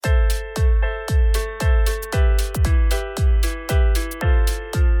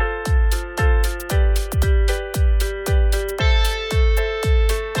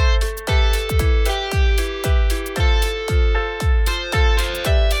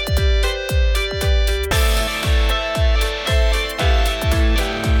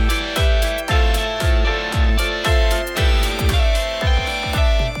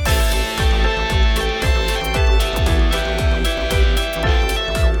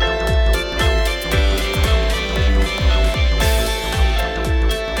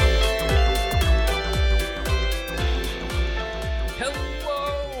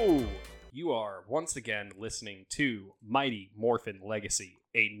once again listening to Mighty Morphin Legacy,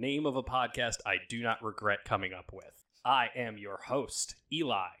 a name of a podcast I do not regret coming up with. I am your host,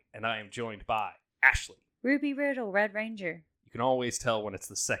 Eli, and I am joined by Ashley. Ruby Riddle, Red Ranger. You can always tell when it's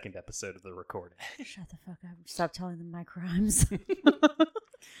the second episode of the recording. Shut the fuck up. Stop telling them my crimes.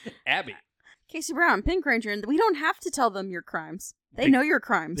 Abby. Casey Brown, Pink Ranger, and we don't have to tell them your crimes. They know your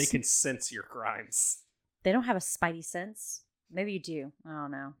crimes. They can sense your crimes. They don't have a spidey sense. Maybe you do. I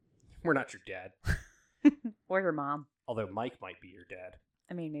don't know. We're not your dad. Or your mom. Although Mike might be your dad.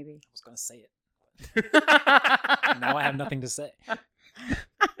 I mean, maybe. I was going to say it. Now I have nothing to say.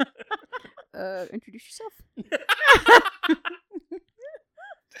 Introduce yourself.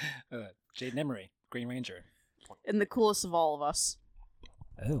 Jade Nemery, Green Ranger. And the coolest of all of us.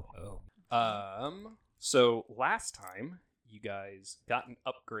 Oh. So last time you guys got an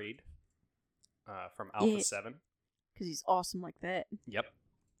upgrade from Alpha 7. Because he's awesome like that. Yep.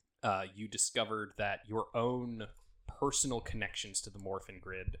 You discovered that your own personal connections to the Morphin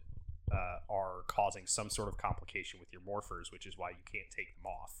grid are causing some sort of complication with your morphers, which is why you can't take them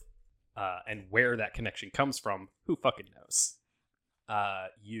off. And where that connection comes from, who fucking knows?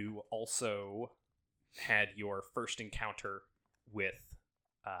 You also had your first encounter with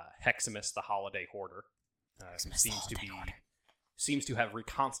Heximus, the Holiday Hoarder. Seems to have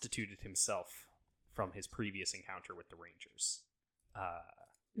reconstituted himself from his previous encounter with the Rangers.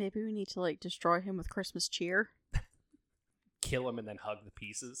 Maybe we need to, destroy him with Christmas cheer. Kill him and then hug the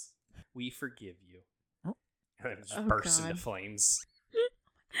pieces. We forgive you. Oh. And then it just bursts into flames.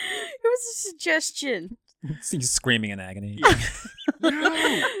 It was a suggestion. He's screaming in agony. Yeah. No!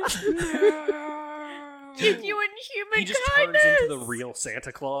 Genuine human He just kindness. turns into the real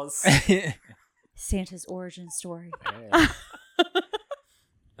Santa Claus. Santa's origin story.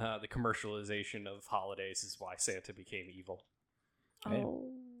 The commercialization of holidays is why Santa became evil. Oh.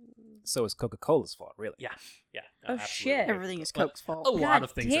 So it's Coca-Cola's fault, really. Yeah. Oh, absolutely. shit. Everything is Coke's fault. A lot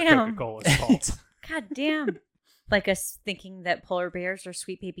of things are damn. Coca-Cola's fault. God damn. Like us thinking that polar bears are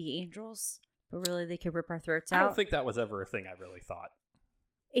sweet baby angels, but really they could rip our throats I out. don't think that was ever a thing I really thought.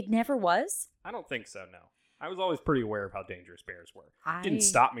 It never was? I don't think so, no. I was always pretty aware of how dangerous bears were. I Didn't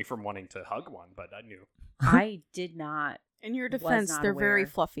stop me from wanting to hug one, but I knew. I did not. In your Was defense, not they're very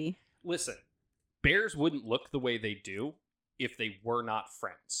aware. fluffy. Listen, bears wouldn't look the way they do if they were not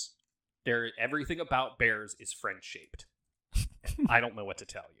friends. Everything about bears is friend-shaped. I don't know what to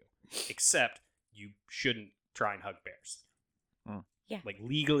tell you. Except you shouldn't try and hug bears. Yeah. Like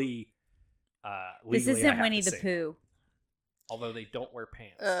legally This I isn't have to Winnie the say that. Pooh. Although they don't wear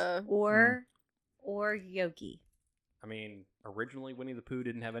pants. Or Yogi. I mean, originally Winnie the Pooh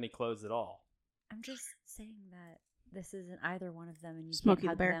didn't have any clothes at all. I'm just saying that this isn't either one of them and you Smokey the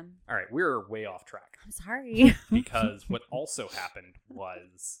can't hug Bear. them. All right, we're way off track. I'm sorry. Because what also happened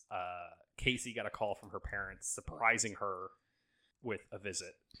was Casey got a call from her parents surprising her with a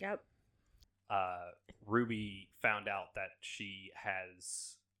visit. Yep. Ruby found out that she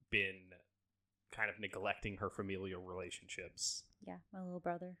has been kind of neglecting her familial relationships. Yeah, my little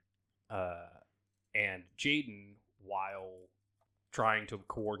brother. And Jaden, while trying to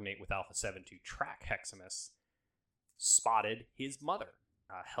coordinate with Alpha 7 to track Heximus, spotted his mother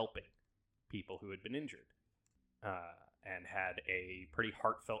helping people who had been injured. And had a pretty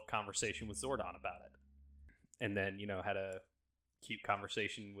heartfelt conversation with Zordon about it. And then, had a cute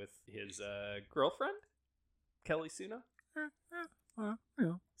conversation with his girlfriend, Kelly Suna.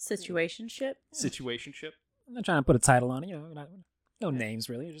 Situationship? Situationship. I'm not trying to put a title on it. No names,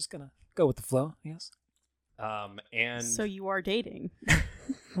 really. You're just going to go with the flow, I guess. And So you are dating.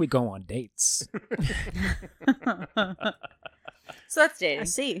 We go on dates. So that's dating. I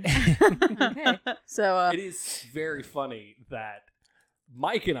see. Okay. So, it is very funny that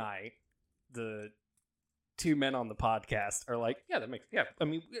Mike and I, the two men on the podcast, are like, I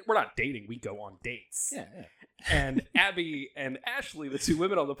mean, we're not dating, we go on dates. Yeah. And Abby and Ashley, the two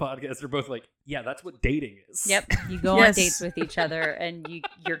women on the podcast, are both like, yeah, that's what dating is. Yep. You go on Yes. dates with each other and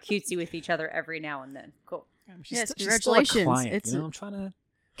you're cutesy with each other every now and then. Cool. Yes, She's still a congratulations. client, I'm trying to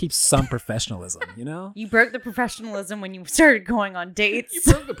keep some professionalism, You broke the professionalism when you started going on dates. You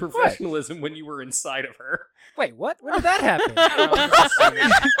broke the professionalism when you were inside of her. Wait, what? When did that happen?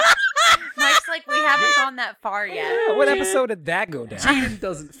 Mike's like, we haven't gone that far yet. Yeah, what episode did that go down? Jaden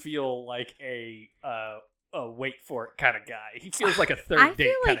doesn't feel like a wait for it kind of guy. He feels like a third I date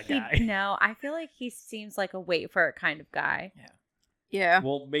feel kind like of guy. No, I feel like he seems like a wait for it kind of guy. yeah.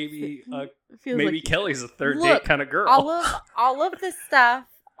 Well, maybe It feels maybe like- Kelly's a third Look, date kind of girl. all of this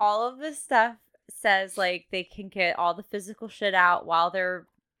stuff says like they can get all the physical shit out while they're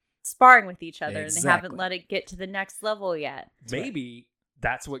sparring with each other and they haven't Exactly. let it get to the next level yet. Maybe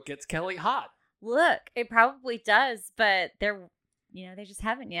that's what gets Kelly hot. Look, it probably does, but they just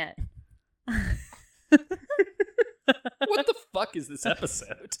haven't yet. What the fuck is this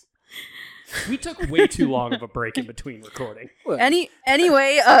episode? We took way too long of a break in between recording. What?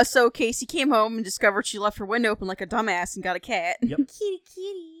 Anyway, so Casey came home and discovered she left her window open like a dumbass and got a cat. Yep.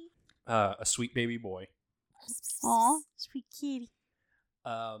 Kitty. A sweet baby boy. Aw, sweet kitty.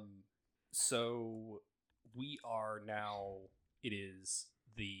 So we are now. It is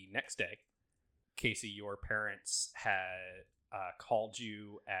the next day. Casey, your parents had called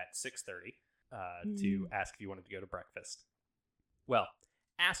you at 6:30 to ask if you wanted to go to breakfast. Well,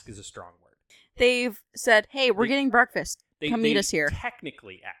 ask is a strong word. They've said, "Hey, we're getting breakfast. Come meet us here."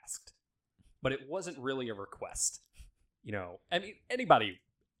 Technically asked, but it wasn't really a request. I mean,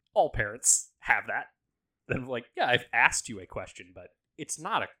 all parents have that. Then like, yeah, I've asked you a question, but it's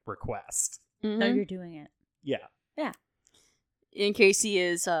not a request. No, you're doing it. Yeah. And Casey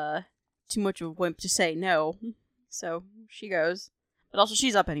is too much of a wimp to say no, so she goes. But also,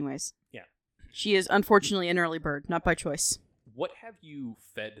 she's up anyways. Yeah. She is unfortunately an early bird, not by choice. What have you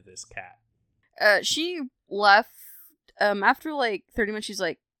fed this cat? She left after like 30 minutes. She's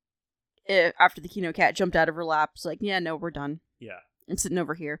like, after the Kino cat jumped out of her lap, she's like, yeah, no, we're done. Yeah. I'm sitting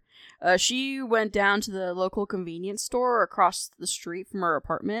over here. She went down to the local convenience store across the street from her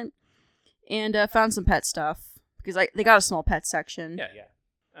apartment and found some pet stuff because they got a small pet section. Yeah,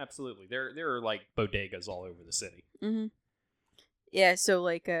 absolutely. There are like bodegas all over the city. Mm-hmm. Yeah, so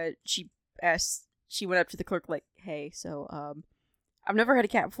like she went up to the clerk like, hey, so I've never had a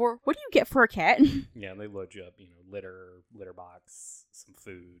cat before. What do you get for a cat? Yeah, and they load you up, litter box, some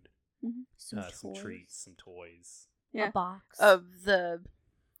food, some treats, some toys. Yeah. A box. Of the...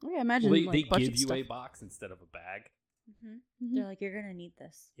 Oh, yeah, imagine Well, like, they budget give you stuff. a box instead of a bag. Mm-hmm. They're like, you're going to need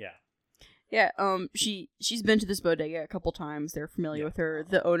this. Yeah. Yeah, she's been to this bodega a couple times. They're familiar with her.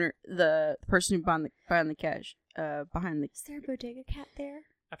 The owner, the person who behind the cash, behind the... Is there a bodega cat there?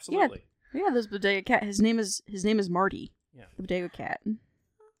 Absolutely. Yeah, this bodega cat. His name is Marty. Yeah. The bodega cat.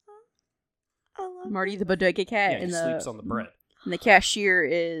 I love Marty the bodega cat. Yeah, he and sleeps on the bread. And the cashier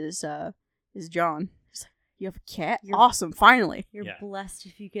is John. He's like, you have a cat? You're- Awesome, finally. You're Yeah. blessed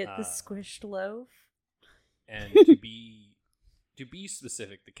if you get the squished loaf. And to be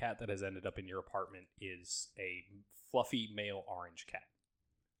specific, the cat that has ended up in your apartment is a fluffy male orange cat.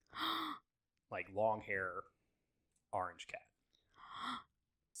 Like long hair orange cat.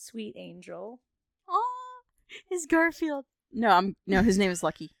 Sweet angel. Aw, his Garfield. No, his name is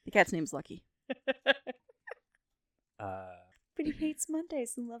Lucky. The cat's name is Lucky. But he hates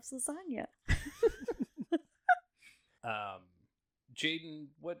Mondays and loves lasagna. Jaden,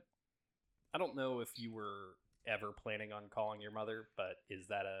 I don't know if you were ever planning on calling your mother, but is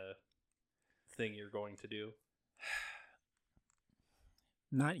that a thing you're going to do?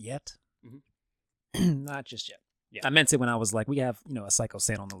 Not yet. Mhm. Not just yet. Yeah. I meant it when I was like, we have, a psycho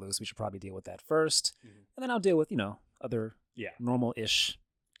sand on the loose. We should probably deal with that first. Mhm. And then I'll deal with, other Yeah. normal-ish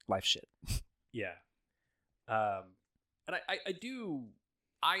life shit. Yeah. And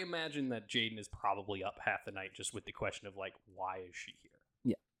I imagine that Jaden is probably up half the night just with the question of like, why is she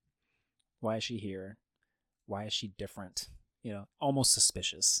here? Why is she here? Why is she different? Almost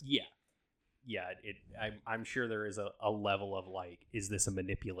suspicious. Yeah. Yeah, I'm sure there is a level of like, is this a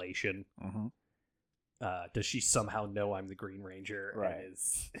manipulation? Mm-hmm. Does she somehow know I'm the Green Ranger? Right. And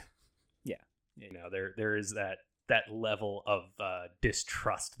is, Yeah. There is that level of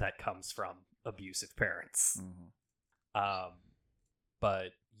distrust that comes from abusive parents. Mm-hmm.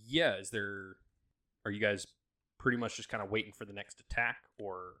 But yeah, are you guys pretty much just kind of waiting for the next attack,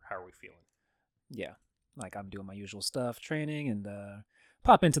 or how are we feeling? Yeah. Like I'm doing my usual stuff, training, and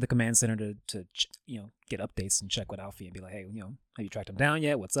pop into the command center to get updates and check with Alfie and be like, hey, have you tracked him down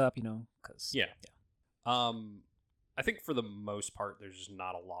yet? What's up? Because Yeah. I think for the most part, there's just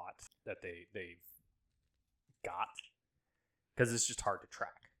not a lot that they've got because it's just hard to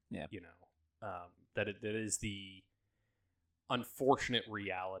track. Yeah. That is the unfortunate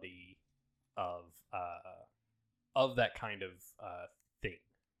reality of that kind of thing.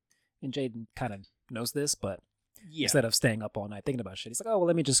 And Jaden kind of knows this, but Yeah. instead of staying up all night thinking about shit, he's like, oh, well,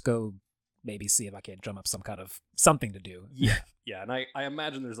 let me just go maybe see if I can drum up some kind of something to do. Yeah. Yeah. And I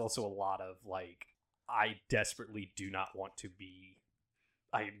imagine there's also a lot of like, I desperately do not want to be,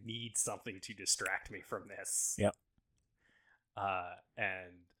 I need something to distract me from this. Yep.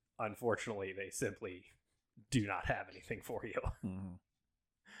 And unfortunately, they simply do not have anything for you. Mm-hmm.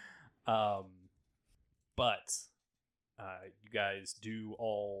 But you guys do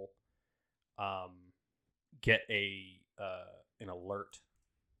all get an alert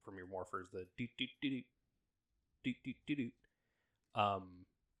from your morphers. The doot doot doot doot doot doot doot.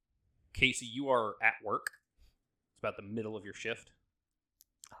 Casey, you are at work. It's about the middle of your shift.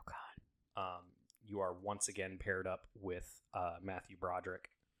 Oh God. You are once again paired up with Matthew Broderick.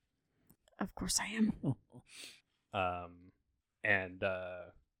 Of course I am. Oh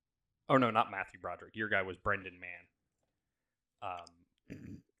no, not Matthew Broderick. Your guy was Brendan Mann.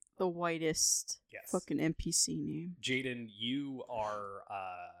 The whitest Yes. fucking NPC name. Jaden, you are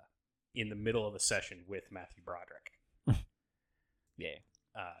in the middle of a session with Matthew Broderick. Yeah.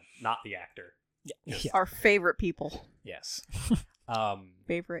 Not the actor. Yeah. Just- Our favorite people. Yes.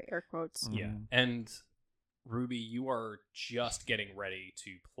 Favorite air quotes. Yeah. Mhm. And Ruby, you are just getting ready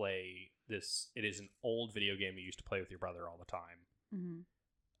to play this. It is an old video game you used to play with your brother all the time. Mm-hmm.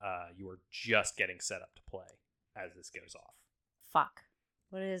 You are just getting set up to play as this goes off. Fuck.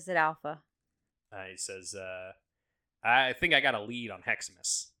 What is it, Alpha? He says, I think I got a lead on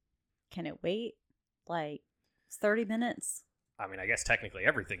Heximus. Can it wait? Like, it's 30 minutes. I mean, I guess technically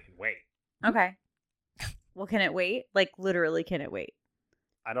everything can wait. Okay. Well, can it wait? Like, literally, can it wait?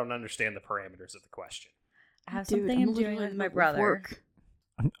 I don't understand the parameters of the question. I have Dude, something I'm literally doing in with the my middle of brother. work.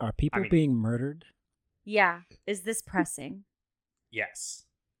 Are people I mean- being murdered? Yeah. Is this pressing? Yes.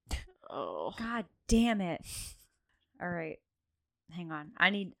 Oh. God damn it. All right. Hang on.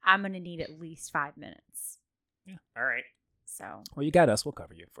 I'm going to need at least 5 minutes. All right. So, Well, you got us. We'll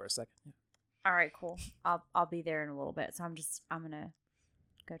cover you for a second. Yeah. all right, cool. I'll be there in a little bit. So I'm going to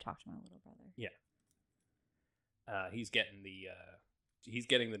go talk to my little brother. He's getting the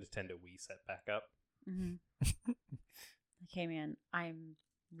Nintendo Wii set back up. Mm-hmm. Okay, man. I'm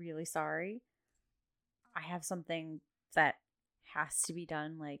really sorry. I have something that has to be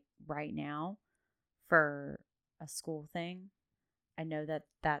done like right now for a school thing. I know that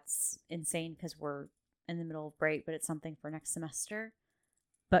that's insane because we're in the middle of break, but it's something for next semester.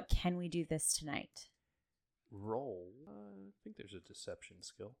 But can we do this tonight? Roll. I think there's a deception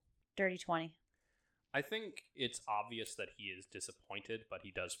skill. Dirty 20. I think it's obvious that he is disappointed, but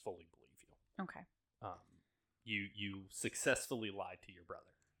he does fully believe you. Okay. You successfully lied to your brother.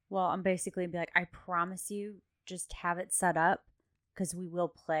 Well, I'm basically be like, I promise you, just have it set up because we will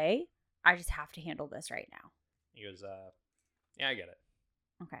play. I just have to handle this right now. He goes, yeah, I get it.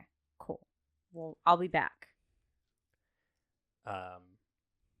 Okay, cool. Well, I'll be back.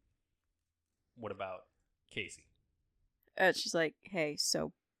 What about Casey? She's like, hey,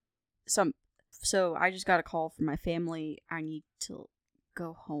 so I just got a call from my family. I need to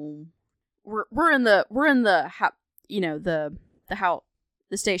go home. We're in the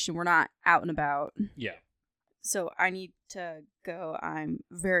the station. We're not out and about. Yeah. So I need to go. I'm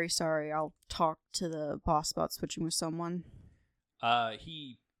very sorry. I'll talk to the boss about switching with someone.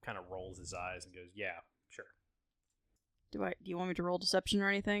 He kind of rolls his eyes and goes, yeah, sure. Do you want me to roll deception or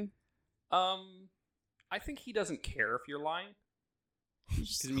anything? I think he doesn't care if you're lying.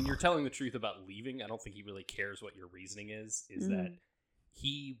 Because, I mean, you're telling the truth about leaving. I don't think he really cares what your reasoning is that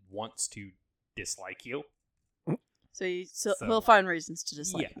he wants to dislike you. So So- he'll find reasons to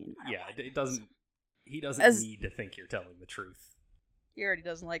dislike me. no matter Yeah, what. it doesn't. He doesn't As- need to think you're telling the truth. He already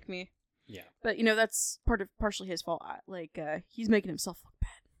doesn't like me. Yeah. But that's partially his fault. He's making himself look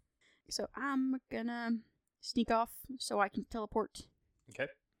bad. So I'm gonna sneak off so I can teleport. Okay.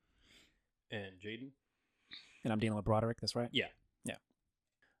 And Jaden? And I'm dealing with Broderick. That's right. Yeah. Yeah.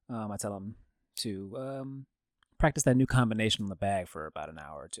 I tell him to practice that new combination on the bag for about an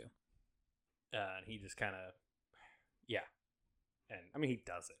hour or two. And he just kind of, yeah. And, I mean, he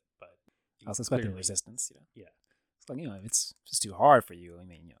does it, but... I was expecting clearly- resistance. Yeah. It's like, if it's just too hard for you, I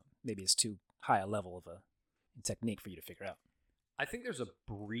mean, maybe it's too high a level of a technique for you to figure out. I think there's a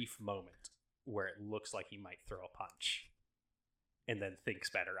brief moment where it looks like he might throw a punch and then thinks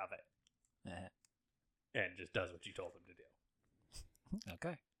better of it Eh, and just does what you told him to do.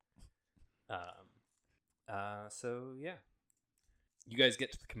 okay. So yeah, you guys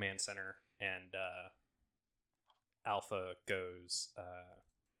get to the command center and Alpha goes,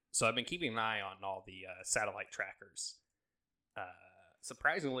 so I've been keeping an eye on all the satellite trackers.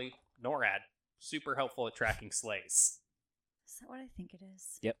 Surprisingly, NORAD, super helpful at tracking sleighs. Is that what I think it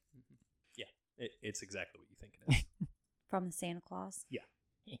is? Yep. Yeah, it's exactly what you think it is. From the Santa Claus?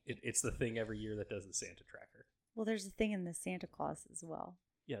 It's the thing every year that does the Santa tracker. Well, there's a thing in the Santa Claus as well.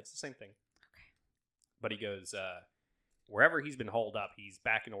 Yeah, it's the same thing. Okay. But he goes, wherever he's been holed up, he's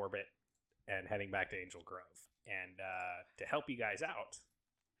back in orbit and heading back to Angel Grove. And to help you guys out,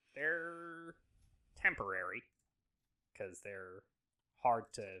 they're temporary because they're hard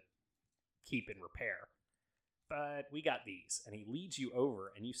to keep in repair. But we got these. And he leads you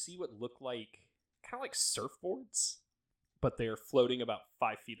over, and you see what look like kind of like surfboards, but they're floating about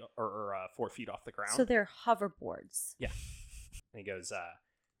 5 feet or 4 feet off the ground. So they're hoverboards. Yeah. And he goes,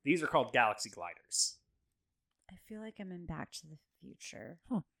 These are called galaxy gliders. I feel like I'm in Back to the Future.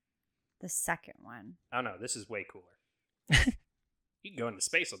 Huh. The second one. Oh no, this is way cooler. You can go into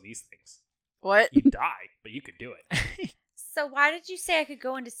space on these things. What? You die, but you could do it. So why did you say I could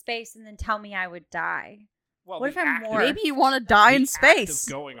go into space and then tell me I would die? Well, What the if I'm act of- more- Maybe you want to die in the act space.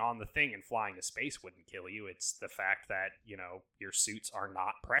 of going on the thing and flying to space wouldn't kill you. It's the fact that, your suits are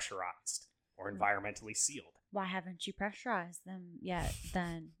not pressurized or environmentally sealed. Why haven't you pressurized them yet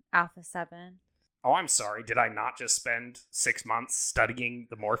then, Alpha 7? Oh, I'm sorry. Did I not just spend 6 months studying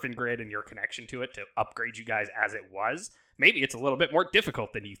the Morphin grid and your connection to it to upgrade you guys as it was? Maybe it's a little bit more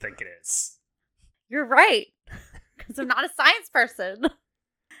difficult than you think it is. You're right. Because I'm not a science person.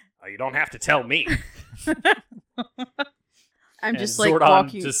 You don't have to tell me. I'm And just like Zordon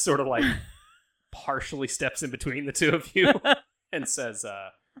walking. just sort of like partially steps in between the two of you and says,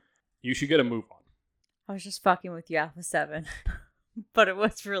 you should get a move on. I was just fucking with you, Alpha 7. But it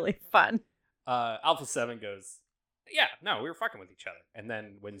was really fun. Alpha 7 goes, yeah, no, we were fucking with each other. And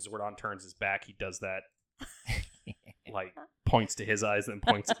then when Zordon turns his back, he does that, like, points to his eyes and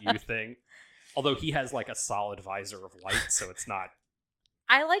points at you thing. Although he has, like, a solid visor of light, so it's not...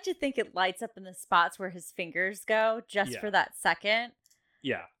 I like to think it lights up in the spots where his fingers go just Yeah. for that second.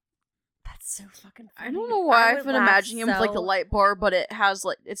 Yeah. That's so fucking funny. I don't know why I've would been laugh imagining him with like the so- light bar, but it has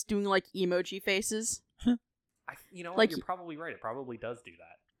like it's doing like emoji faces. You know what? Like- You're probably right. It probably does do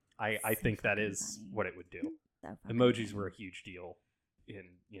that. I So think that fucking is funny. what it would do. So fucking Emojis funny. were a huge deal in,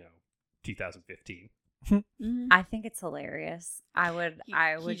 2015. I think it's hilarious. I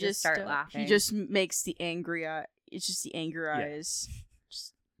would just start laughing. He just makes the angry eye. It's just the anger Yeah. eyes.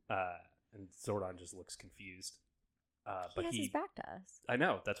 Just, And Zordon just looks confused. he But has his back to us. I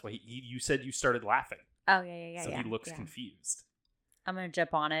know, that's why you said you started laughing. Oh yeah. So he looks yeah. confused. I'm gonna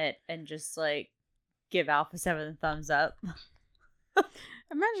jump on it and just like give Alpha 7 the thumbs up.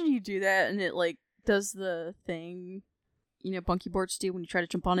 imagine you do that and it like does the thing, bunky boards do when you try to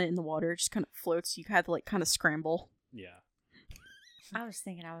jump on it in the water. It just kind of floats. You have to like kind of scramble. Yeah. I was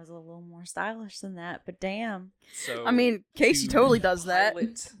thinking I was a little more stylish than that, but damn. So I mean, Casey to totally does that.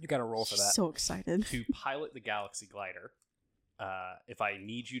 pilot- You got to roll for She's that. so excited. to pilot the Galaxy Glider, if I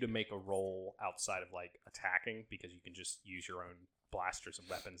need you to make a roll outside of like attacking, because you can just use your own blasters and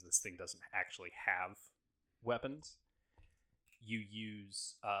weapons, this thing doesn't actually have weapons. You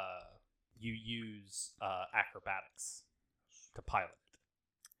use acrobatics to pilot it,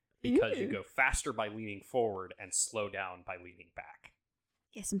 because you Ooh. go faster by leaning forward and slow down by leaning back.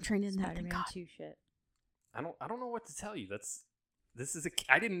 Yes, I'm trained in that. Thank Spider-Man God. 2 shit. I don't know what to tell you.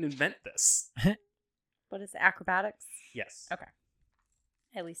 I didn't invent this. What is it, acrobatics? Yes. Okay.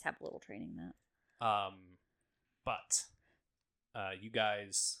 I at least have a little training in that. But you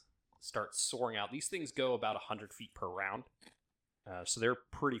guys start soaring out. These things go about 100 feet per round, so they're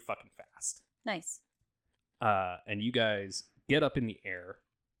pretty fucking fast. Nice. And you guys get up in the air,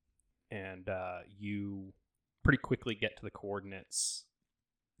 and you pretty quickly get to the coordinates,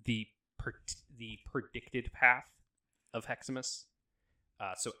 the predicted path of Heximus.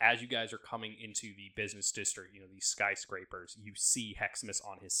 So as you guys are coming into the business district, these skyscrapers, you see Heximus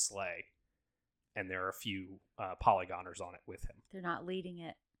on his sleigh, and there are a few polygoners on it with him. They're not leading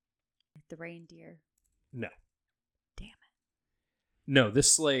it like the reindeer. No. Damn it. No,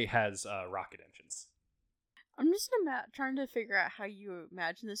 this sleigh has rocket engines. I'm just trying to figure out how you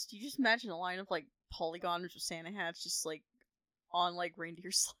imagine this. Do you just imagine a line of like polygoners with Santa hats, just like on like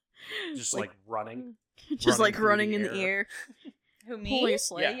reindeer Just like running. just like through running the in the air. air, Who, pulling me? a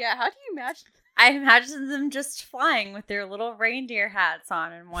sleigh? Yeah. Yeah. How do you imagine? I imagine them just flying with their little reindeer hats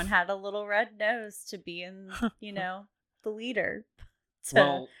on, and one had a little red nose to be in, the leader. To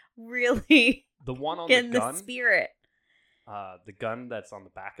Well, really the one on get in the the gun, spirit. the gun that's on the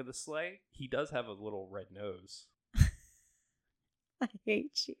back of the sleigh, he does have a little red nose. I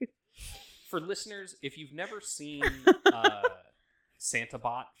hate you. For listeners, if you've never seen Santa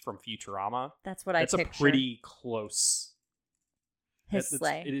Bot from Futurama, That's what I that's a picture. pretty close. His It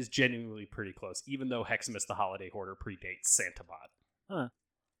sleigh. is genuinely pretty close, even though Heximus the Holiday Hoarder predates Santa Bot. Huh.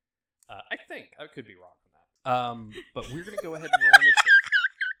 I think I could be wrong on that. But we're gonna go ahead and roll initiative.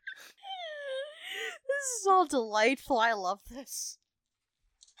 This is all delightful. I love this.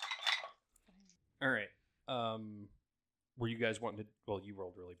 All right. Were you guys wanting to? Well, you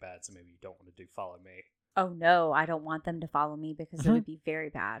rolled really bad, so maybe you don't want to do follow me. Oh no, I don't want them to follow me because it would be very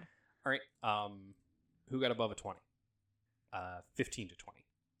bad. All right. Who got above a 20? 15 to 20.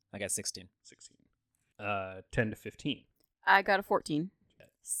 I got 16. 16. 10 to 15. I got a 14.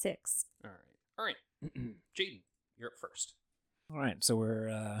 6. All right. Jaden, you're up first. All right, so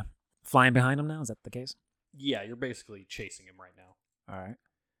we're flying behind him now. Is that the case? Yeah, you're basically chasing him right now. All right.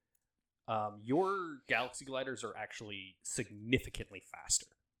 Your galaxy gliders are actually significantly faster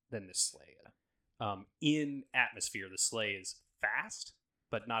than this sleigh. In atmosphere, the sleigh is fast,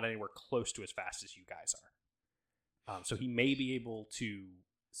 but not anywhere close to as fast as you guys are. So he may be able to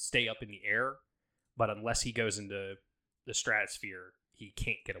stay up in the air, but unless he goes into the stratosphere, he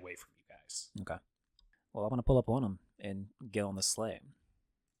can't get away from you guys. Okay. Well, I want to pull up on him and get on the sleigh.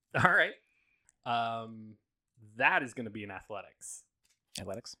 All right. That is going to be in athletics.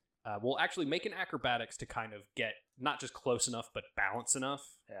 Athletics? We'll actually make an acrobatics to kind of get not just close enough, but balance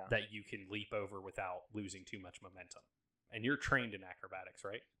enough that you can leap over without losing too much momentum. And you're trained in acrobatics,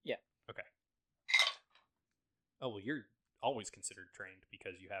 right? Yeah. Okay. Oh, well, you're always considered trained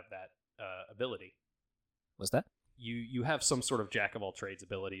because you have that ability. What's that? You have some sort of jack of all trades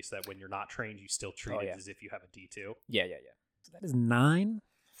ability, so that when you're not trained, you still treat it as if you have a D2. Yeah. So that is 9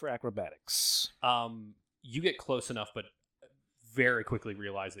 for acrobatics. You get close enough, but very quickly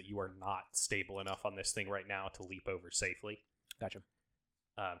realize that you are not stable enough on this thing right now to leap over safely. Gotcha.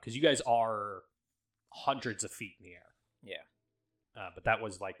 Because you guys are hundreds of feet in the air. Yeah. But that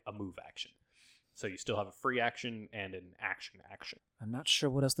was like a move action. So you still have a free action and an action. I'm not sure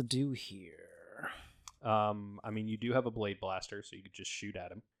what else to do here. I mean, you do have a blade blaster, so you could just shoot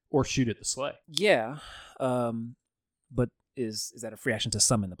at him. Or shoot at the sleigh. Yeah. But is that a free action to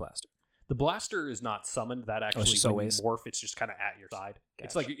summon the blaster? The blaster is not summoned. That actually, just when always? you morph, it's just kind of at your side. Gotcha.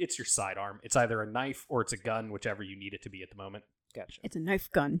 It's like it's your sidearm. It's either a knife or it's a gun, whichever you need it to be at the moment. Gotcha. It's a knife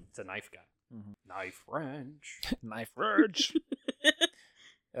gun. It's a knife gun. Mhm. Knife wrench. Knife Verge.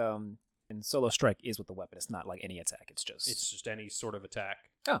 And solo strike is with the weapon. It's not like any attack. It's just any sort of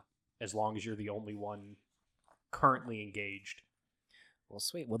attack. Oh. As long as you're the only one currently engaged. Well,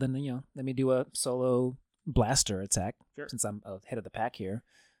 sweet. Well, then let me do a solo blaster attack. Sure. Since I'm head of the pack here.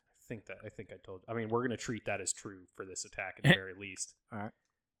 I think I told. I mean, we're gonna treat that as true for this attack at the very least. All right.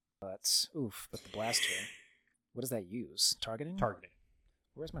 That's but the blaster. What does that use? Targeting.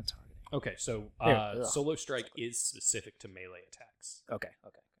 Where's my targeting? Okay, so There. solo strike is specific to melee attacks. Okay.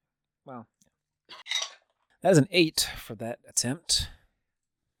 Well, yeah. That is an 8 for that attempt.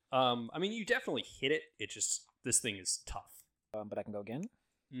 I mean, you definitely hit it. It just this thing is tough. But I can go again.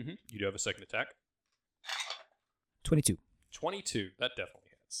 Mm-hmm. You do have a second attack. 22. 22. That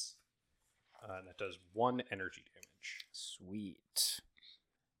definitely hits. And that does 1 energy damage. Sweet.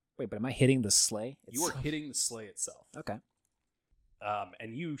 Wait, but am I hitting the sleigh You are itself? hitting the sleigh itself. Okay.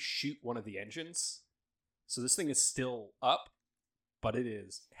 And you shoot one of the engines. So this thing is still up, but it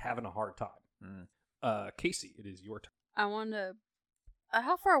is having a hard time. Casey, it is your turn. I want to.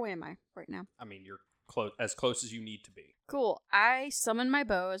 How far away am I right now? I mean, you're as close as you need to be. Cool. I summon my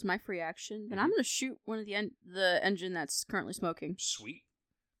bow as my free action, and I'm going to shoot one of the engine that's currently smoking. Sweet.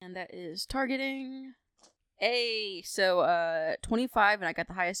 And that is targeting. So 25, and I got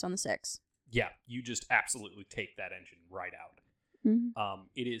the highest on the 6. Yeah, you just absolutely take that engine right out. Mm-hmm.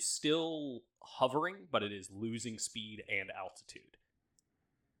 It is still hovering, but it is losing speed and altitude.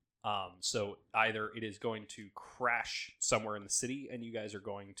 So either it is going to crash somewhere in the city, and you guys are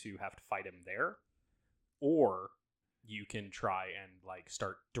going to have to fight him there, or you can try and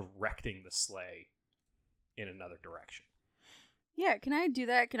start directing the sleigh in another direction. Yeah, can I do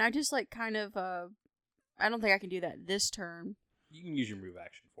that? Can I just kind of I don't think I can do that this turn. You can use your move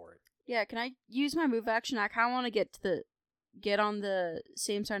action for it. Yeah, can I use my move action? I kind of want to get on the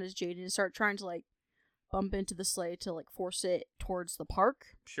same side as Jaden and start trying to bump into the sleigh to force it towards the park.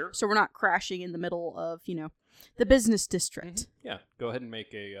 Sure. So we're not crashing in the middle of, the business district. Mm-hmm. Yeah, go ahead and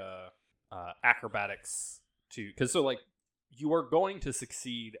make a acrobatics because you are going to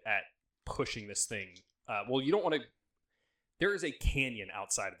succeed at pushing this thing. Well, you don't want to. There is a canyon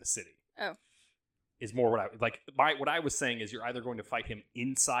outside of the city. Oh. Is more what I was saying is you're either going to fight him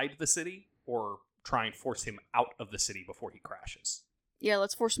inside the city or try and force him out of the city before he crashes. Yeah,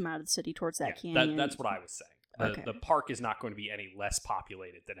 let's force him out of the city towards that canyon. That's what I was saying. Okay. The park is not going to be any less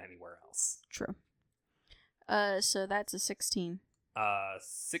populated than anywhere else. True. So that's a 16.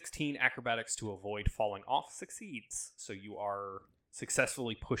 16 acrobatics to avoid falling off succeeds. So you are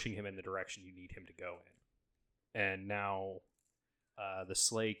successfully pushing him in the direction you need him to go in. And now the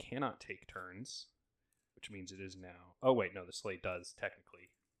sleigh cannot take turns, which means it is now... Oh, wait, no, the sleigh does technically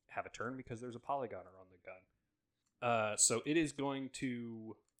have a turn because there's a polygoner on the gun. So it is going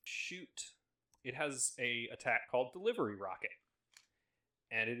to shoot. It has a attack called Delivery Rocket.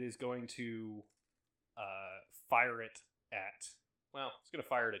 And it is going to fire it at... Well, it's going to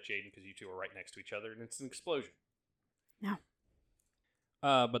fire it at Jaden because you two are right next to each other, and it's an explosion. No.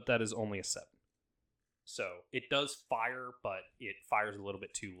 But that is only a 7. So it does fire, but it fires a little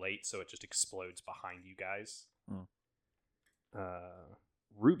bit too late, so it just explodes behind you guys.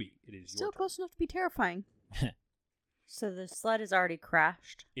 Ruby, it is Still your turn. close enough to be terrifying. So the sled is already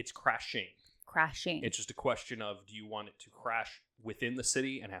crashed. It's crashing. Crashing. It's just a question of, do you want it to crash within the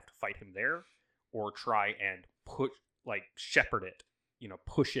city and have to fight him there, or try and shepherd it,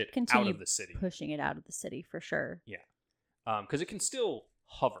 push it Continue out of the city? pushing it out of the city for sure. Yeah. Because it can still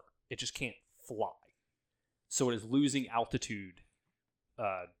hover. It just can't fly. So it is losing altitude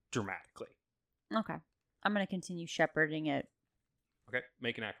dramatically. Okay. I'm going to continue shepherding it. Okay,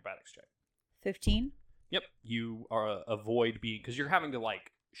 make an acrobatics check. 15? Yep, you are avoid being, because you're having to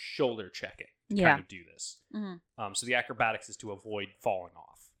shoulder check it to Yeah. kind of do this. Mm-hmm. So the acrobatics is to avoid falling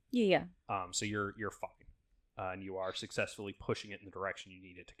off. Yeah. So you're fine, and you are successfully pushing it in the direction you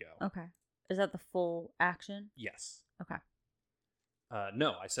need it to go. Okay. Is that the full action? Yes. Okay.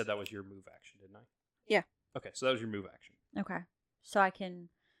 No, I said that was your move action, didn't I? Yeah. Okay, so that was your move action. Okay. So I can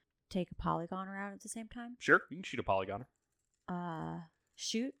take a polygoner out at the same time? Sure, you can shoot a polygoner.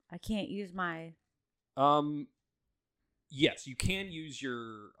 Shoot? I can't use my... Yes, you can use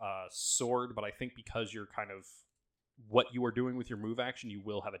your sword, but I think because you're kind of what you are doing with your move action, you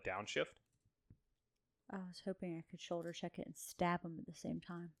will have a downshift. I was hoping I could shoulder check it and stab him at the same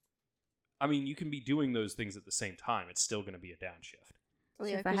time. I mean, you can be doing those things at the same time. It's still going to be a downshift. So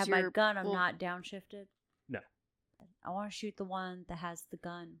if I have my gun, I'm not downshifted? No. I want to shoot the one that has the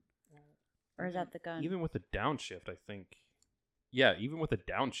gun. Or is that the gun? Even with a downshift, I think... Yeah, even with a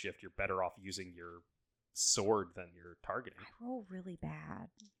downshift, you're better off using your sword than your targeting. I roll really bad.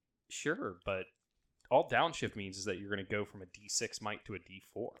 Sure, but all downshift means is that you're going to go from a D6 might to a D4.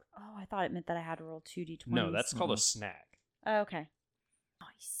 Oh, I thought it meant that I had to roll 2d20s. No, that's called a snag. Oh, okay.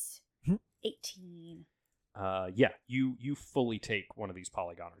 Nice. 18. Yeah, you fully take one of these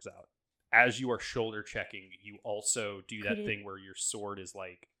polygoners out. As you are shoulder checking, you also do that thing where your sword is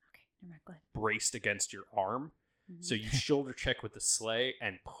Okay, never mind. Go ahead. braced against your arm. Mhm. So you shoulder check with the sleigh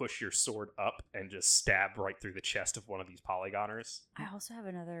and push your sword up and just stab right through the chest of one of these polygoners. I also have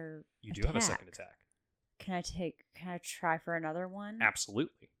another You do have a second attack. Can I try for another one?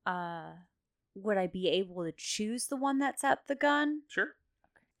 Absolutely. Would I be able to choose the one that's at the gun? Sure.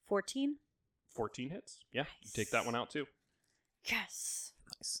 14? 14 hits. Yeah, you take that one out too. Yes.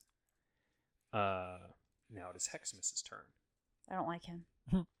 Nice. Now it is Heximus's turn. I don't like him.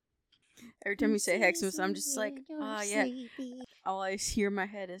 Every time you say Hexmas, I'm just like, yeah. All I hear in my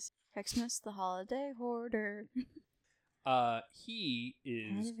head is Hexmas, the holiday hoarder. He Had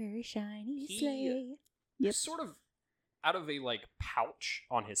a is very shiny he- sleigh. Yep. sort of out of a pouch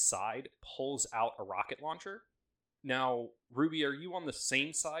on his side, pulls out a rocket launcher. Now, Ruby, are you on the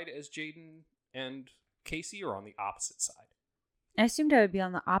same side as Jaden and Casey, or on the opposite side? I assumed I would be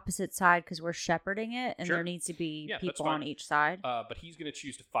on the opposite side because we're shepherding it, and Sure. there needs to be Yeah, that's people fine. on each side. But he's going to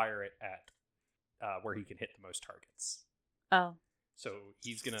choose to fire it at where he can hit the most targets. Oh. So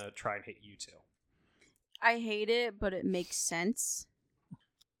he's going to try and hit you two. I hate it, but it makes sense.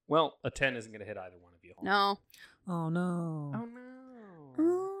 Well, a 10 isn't going to hit either one of you. No. Oh no. Oh, no.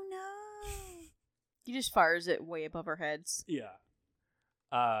 Oh, no. He just fires it way above our heads. Yeah.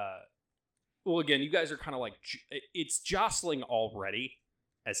 Well, again, you guys are kind of it's jostling already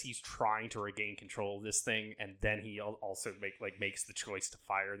as he's trying to regain control of this thing, and then he also makes the choice to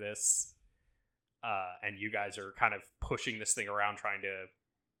fire this. And you guys are kind of pushing this thing around, trying to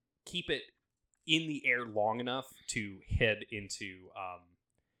keep it in the air long enough to head into I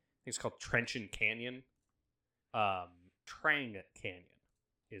think it's called Trenchant Canyon. Trang Canyon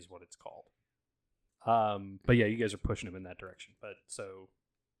is what it's called. But yeah, you guys are pushing him in that direction. But so,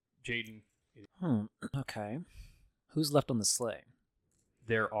 Jaden, Okay. Who's left on the sleigh?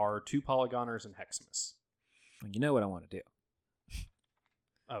 there are 2 polygoners and Heximus. Well, you know what I want to do.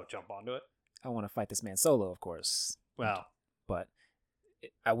 Oh, jump onto it? I want to fight this man solo, of course. Well, But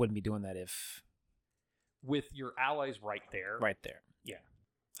I wouldn't be doing that if with your allies right there. right there. Yeah.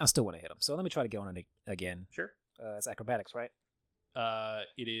 I still want to hit him. So let me try to get on it again. Sure. It's acrobatics, right?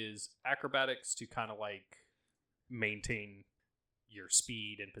 It is acrobatics to kind of maintain your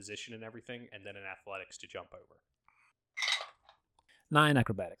speed and position and everything, and then an athletics to jump over. 9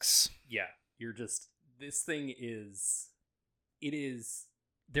 acrobatics. Yeah, you're just, this thing is,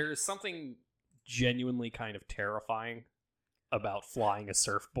 there is something genuinely kind of terrifying about flying a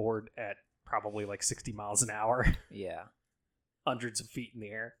surfboard at probably 60 miles an hour, Yeah. hundreds of feet in the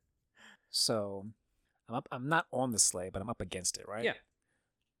air. So I'm not on the sleigh, but I'm up against it, right? Yeah.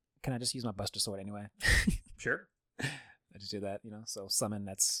 Can I just use my Buster Sword anyway? Sure. I just do that, So summon,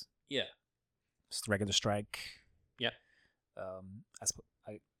 that's Yeah. just regular strike. Yeah.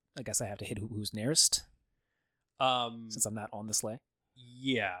 I guess I have to hit who's nearest since I'm not on the sleigh.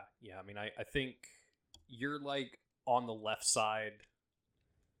 Yeah. I mean, I think you're on the left side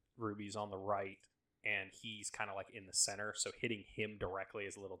Ruby's on the right, and he's kind of like in the center, so hitting him directly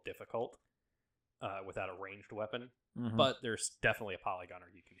is a little difficult without a ranged weapon. Mhm. But there's definitely a polygonner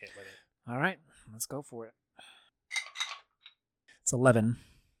you can hit with it. All right, let's go for it. It's 11.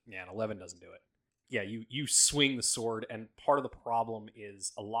 Yeah, and 11 doesn't do it. Yeah, you swing the sword, and part of the problem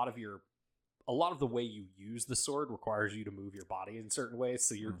is a lot of the way you use the sword requires you to move your body in certain ways,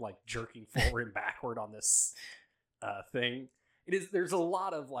 so you're like jerking forward and backward on this thing. There's a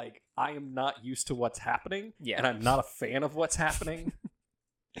lot of like, I am not used to what's happening, and I'm not a fan of what's happening.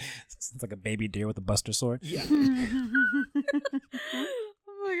 It's like a baby deer with a buster sword. Yeah.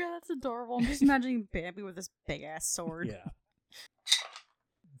 Oh my god, that's adorable. I'm just imagining Bambi with this big ass sword. Yeah.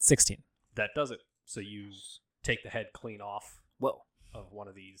 16. That does it. So you take the head clean off Whoa. of one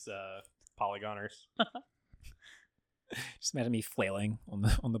of these polygoners. Just imagine me flailing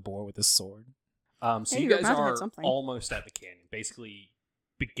on the board with this sword. So Hey, you you're guys about to hit are something. almost at the canyon. Basically,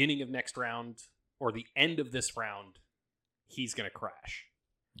 beginning of next round, or the end of this round, he's going to crash.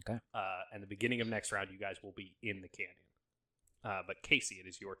 Okay. And the beginning of next round, you guys will be in the canyon. But Casey, it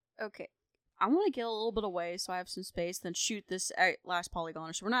is your Okay. I want to get a little bit away so I have some space, then shoot this last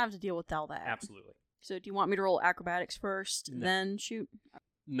polygon, so we're not having to deal with all that. absolutely. So do you want me to roll acrobatics first, No. then shoot?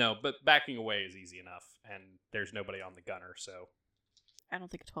 No, but backing away is easy enough, and there's nobody on the gunner, so I don't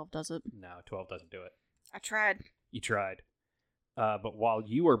think a 12 does it. no, 12 doesn't do it. I tried. You tried. But while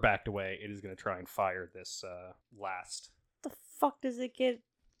you are backed away, it is going to try and fire this last. The fuck does it get?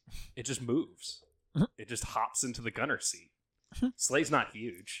 It just moves. It just hops into the gunner seat. Slay's not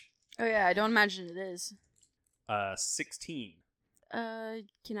huge. Oh yeah, I don't imagine it is. 16.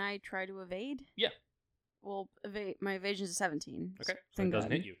 Can I try to evade? Yeah. Well, my evasion is a 17. Okay, so it Thank doesn't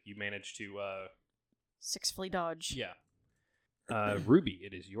God. hit you. You manage to, 6 flea dodge. yeah. Ruby,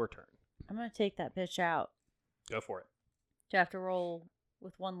 it is your turn. I'm gonna take that bitch out. Go for it. Do I have to roll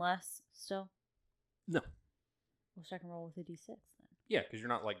with one less still? No. Wish I can roll with a d6 then. Yeah, because you're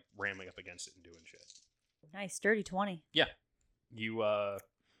not, like, ramming up against it and doing shit. Nice, dirty 20. Yeah. You,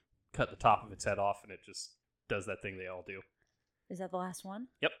 cut the top of its head off, and it just does that thing they all do. Is that the last one?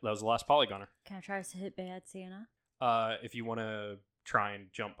 Yep, that was the last polygoner. Can I try to hit Bad Santa? If you want to try and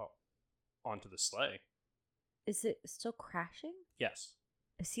jump onto the sleigh. Is it still crashing? Yes.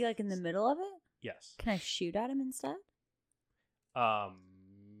 Is he like in the middle of it? Yes. Can I shoot at him instead?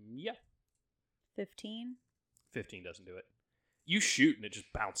 Yeah. 15? 15 doesn't do it. You shoot, and it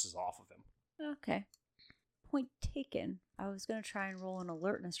just bounces off of him. Okay. Point taken. I was going to try and roll an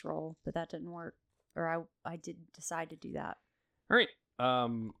alertness roll, but that didn't work. Or I did decide to do that. All right.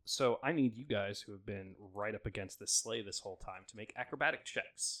 So I need you guys who have been right up against this sleigh this whole time to make acrobatic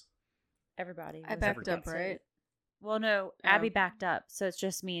checks. Everybody. I was backed up, against it. right? Well, no. Abby backed up, so it's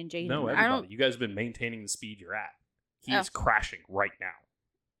just me and Jaden. No, I everybody. don't- You guys have been maintaining the speed you're at. He's Oh. crashing right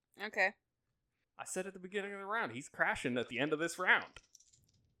now. Okay. I said at the beginning of the round, he's crashing at the end of this round.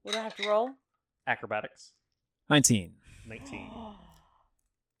 What do I have to roll? Acrobatics, 19. 19.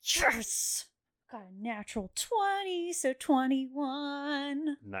 Yes! Got a natural 20, so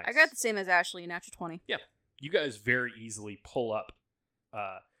 21. Nice. I got the same as Ashley, a natural 20. You guys very easily pull up.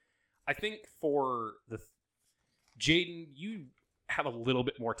 I think for the Jaden, you have a little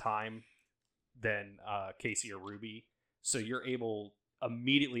bit more time than Casey or Ruby, so you're able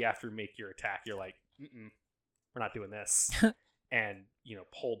immediately after you make your attack. You're like, we're not doing this, and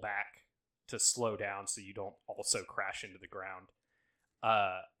pull back to slow down so you don't also crash into the ground.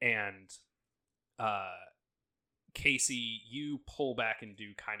 And Casey, you pull back and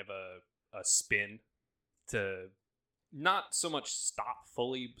do kind of a spin to not so much stop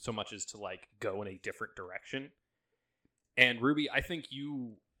fully, so much as to like go in a different direction. And Ruby, I think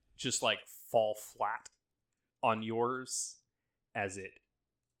you just like fall flat on yours as it,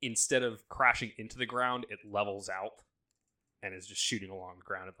 instead of crashing into the ground, it levels out and is just shooting along the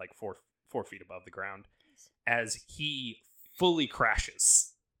ground at like 4 feet above the ground as he fully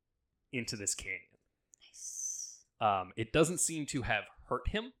crashes into this canyon. Nice. It doesn't seem to have hurt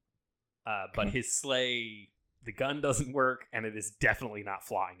him, but his sleigh, the gun doesn't work, and it is definitely not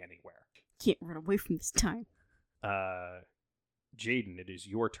flying anywhere. Can't run away from this time. Jaden, it is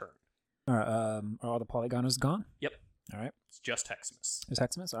your turn. All right, are all the polygoners gone? Yep. All right. It's just Heximus. There's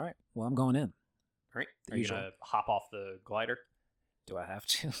Heximus? All right. Well, I'm going in. All right. The Are you usual. going to hop off the glider? Do I have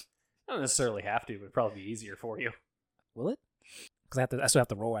to? I don't necessarily have to, but it'd probably be easier for you. Will it? Because I still have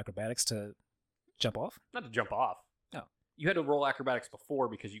to roll acrobatics to jump off? Not to jump off. Oh. You had to roll acrobatics before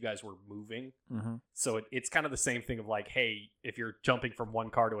because you guys were moving. Mm-hmm. So it's kind of the same thing of like, hey, if you're jumping from one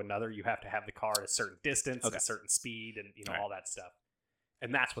car to another, you have to have the car at a certain distance, and Okay. a certain speed, and All right. all that stuff.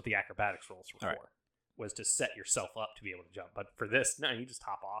 And that's what the acrobatics rolls were All right. for. was to set yourself up to be able to jump. But for this, no, you just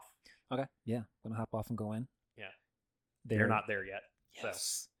hop off. Okay. Yeah. Gonna hop off and go in. Yeah. They're They're not there yet.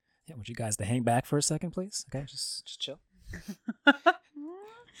 Yes. Yeah. Would you guys to hang back for a second, please? Okay. Just chill. So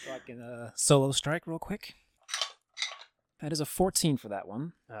I can solo strike real quick. That is a 14 for that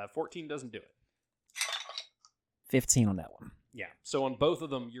one. 14 doesn't do it. 15 on that one. Yeah. So on both of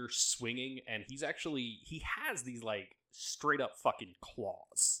them, you're swinging, and he has these like straight up fucking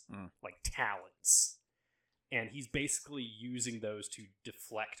claws, like talons. And he's basically using those to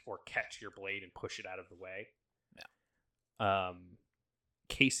deflect or catch your blade and push it out of the way. Yeah.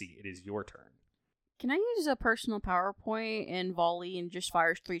 Casey, it is your turn. Can I use a personal power point and volley and just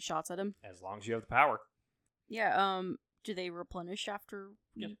fire 3 shots at him? As long as you have the power. Yeah, do they replenish after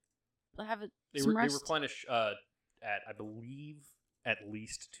we have it? They replenish at, I believe, at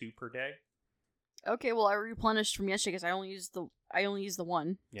least 2 per day. Okay, well, I replenished from yesterday because I only used the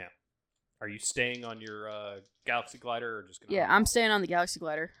one. Yeah. Are you staying on your Galaxy Glider or just gonna? Yeah, I'm staying on the Galaxy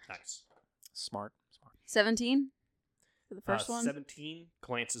Glider. Nice. Smart. 17 for the first one. 17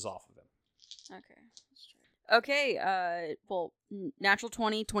 glances off of him. Okay. Okay, well, natural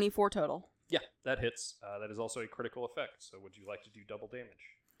 20, 24 total. Yeah, that hits. That is also a critical effect. So would you like to do double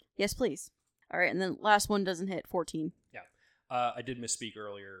damage? Yes, please. All right, and then last one doesn't hit, 14. Yeah. I did misspeak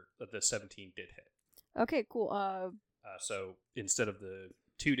earlier that the 17 did hit. Okay, cool. So instead of the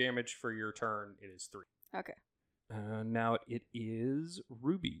 2 damage for your turn, it is 3. Okay. Now it is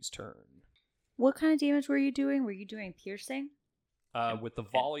Ruby's turn. What kind of damage were you doing? Were you doing piercing? With the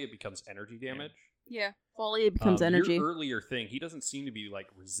volley, it becomes energy damage. Yeah, volley becomes energy. Your earlier thing, he doesn't seem to be like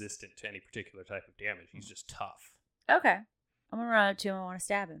resistant to any particular type of damage. He's just tough. Okay. I'm going to run up to him. I want to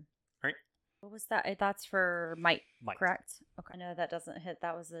stab him. All right. What was that? That's for might, Might. correct? Okay. No, that doesn't hit.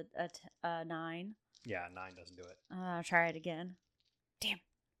 That was a 9. Yeah, 9 doesn't do it. I'll try it again. Damn.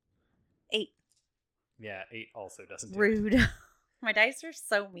 8. Yeah, 8 also doesn't do it. Rude. My dice are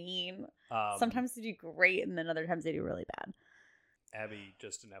so mean. Sometimes Sometimes they do great, and then other times they do really bad. Abby,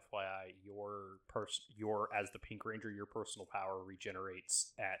 just an FYI, your as the Pink Ranger, your personal power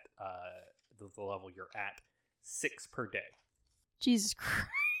regenerates at the level you're at 6 per day. Jesus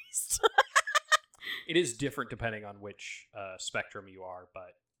Christ. It is different depending on which spectrum you are,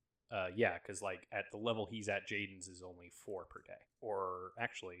 but yeah, because like at the level he's at, Jaden's is only 4 per day, or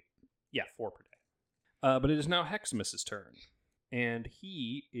actually, yeah, 4 per day. But it is now Heximus's turn, and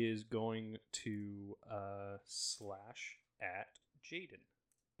he is going to slash at Jaden,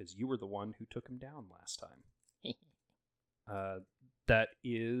 because you were the one who took him down last time.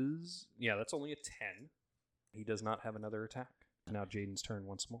 That's only a 10. He does not have another attack. Now Jaden's turn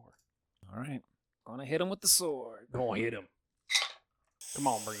once more. All right. Gonna hit him with the sword. Go hit him. Come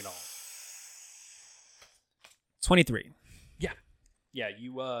on, bring it on. 23. Yeah,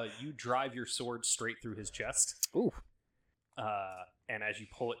 you drive your sword straight through his chest. Ooh. And as you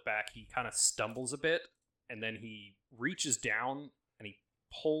pull it back, he kind of stumbles a bit, and then he reaches down and he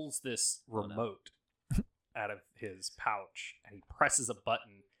pulls this remote out of his pouch, and he presses a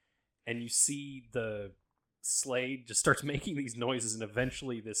button, and you see the Slade just starts making these noises, and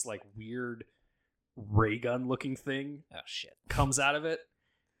eventually this like weird ray gun looking thing Oh, shit. comes out of it,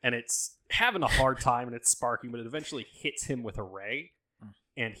 and it's having a hard time and it's sparking, but it eventually hits him with a ray,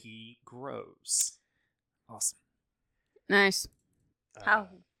 and he grows. Awesome. Nice. How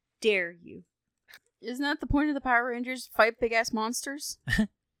dare you? Isn't that the point of the Power Rangers? Fight big-ass monsters?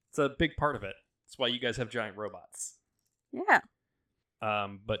 It's a big part of it. That's why you guys have giant robots. Yeah.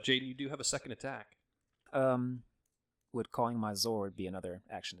 But Jaden, you do have a second attack. Would calling my Zord be another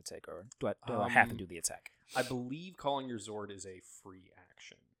action to take, or do I have to do the attack? I believe calling your Zord is a free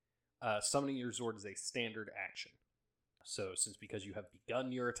action. Summoning your Zord is a standard action. So, because you have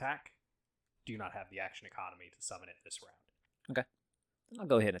begun your attack, do not have the action economy to summon it this round. Okay. I'll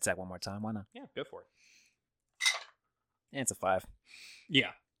go ahead and attack one more time. Why not? Yeah, go for it. And it's a 5.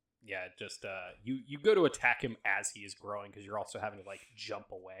 Yeah. Yeah, just, you go to attack him as he is growing, because you're also having to, like, jump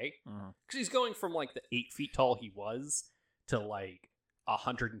away. Because he's going from, like, the 8 feet tall he was to, like,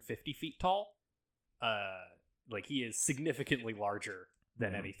 150 feet tall. Like, he is significantly larger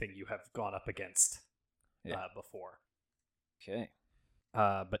than anything you have gone up against before. Okay.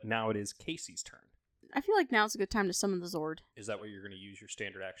 But now it is Casey's turn. I feel like now's a good time to summon the Zord. Is that what you're going to use your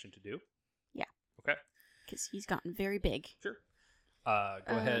standard action to do? Yeah. Okay. Because he's gotten very big. Sure. Go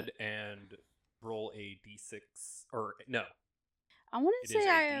ahead and roll a d6. Or, no. I want It to is say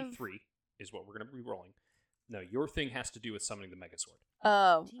a I have... d3 is what we're going to be rolling. No, your thing has to do with summoning the Megazord.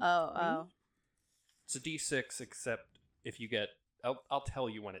 Oh. It's a d6, except if you get... I'll tell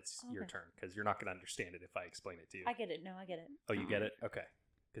you when it's your turn, because you're not going to understand it if I explain it to you. I get it. No, I get it. Oh, you get it? Okay.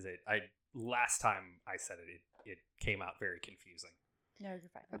 Because last time I said it came out very confusing. No, you're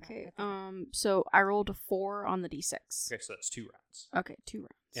fine. Okay. So I rolled a 4 on the d6. Okay, so that's 2 rounds. Okay, 2 rounds.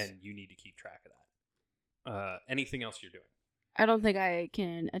 And you need to keep track of that. Anything else you're doing? I don't think I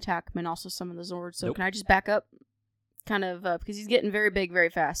can attack him and also summon the Zord, so Nope. can I just back up? Kind of, because he's getting very big very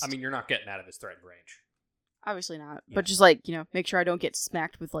fast. I mean, you're not getting out of his threatened range. Obviously not. Yeah. But just, like, make sure I don't get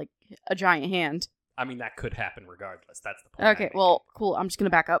smacked with, like, a giant hand. I mean, that could happen regardless. That's the point. I'm Okay, making. well, cool. I'm just going to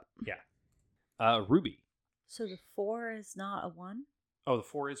back up. Ruby. So the 4 is not a 1? Oh, the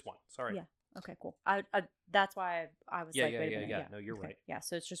 4 is 1. Sorry. Yeah. Okay, cool. I that's why I was Yeah, like, yeah, wait a yeah, minute. yeah. No, you're okay. right. Yeah,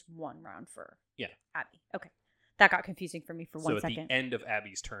 so it's just 1 round for Yeah. Abby. Okay. That got confusing for me for So 1 at second. the end of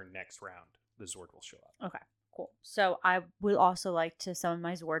Abby's turn next round, the Zord will show up. Okay, cool. So I would also like to summon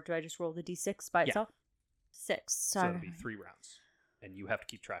my Zord. Do I just roll the d6 by Yeah. itself? 6. So Sorry. it'll be 3 rounds. And you have to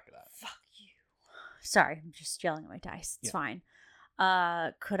keep track of that. Fuck you. Sorry, I'm just yelling at my dice. It's Yeah. fine.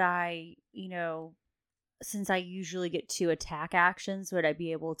 Could I, since I usually get 2 attack actions, would I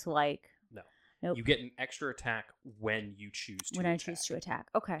be able to No. Nope. You get an extra attack when you choose to when attack. I choose to attack?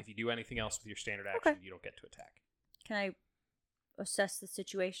 Okay. If you do anything else with your standard action, Okay. you don't get to attack. Can I assess the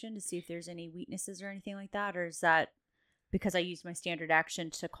situation to see if there's any weaknesses or anything like that? Or is that because I used my standard action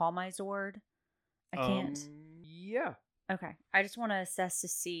to call my Zord? I can't. Yeah. Okay. I just want to assess to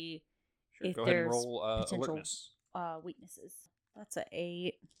see Sure. if Go ahead and there's roll potential alertness. Weaknesses. That's a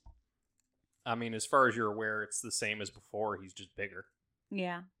 8. I mean, as far as you're aware, it's the same as before. He's just bigger.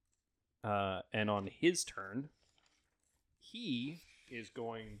 Yeah. And on his turn, he is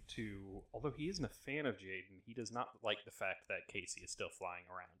going to, although he isn't a fan of Jaden, he does not like the fact that Casey is still flying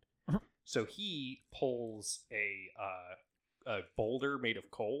around. So he pulls a boulder made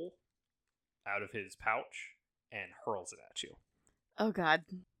of coal out of his pouch and hurls it at you. Oh, God.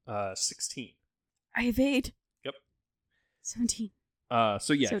 16. I evade. Yep. 17.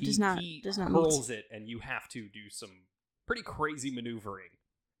 So yeah, So it he does not hurls it, and you have to do some pretty crazy maneuvering,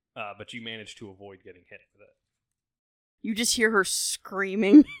 but you manage to avoid getting hit with it. You just hear her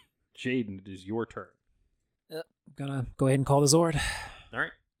screaming. Jaden, it is your turn. I'm gonna go ahead and call the Zord. All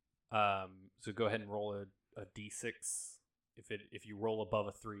right. So go ahead and roll a d6. If you roll above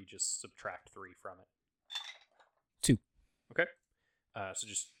a 3, just subtract 3 from it. 2. Okay. So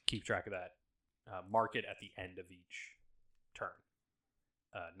just keep track of that. Mark it at the end of each turn,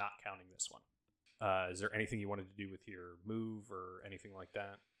 not counting this one. Is there anything you wanted to do with your move or anything like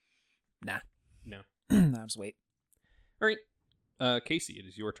that? Nah. No. I'll just wait. All right. Casey, it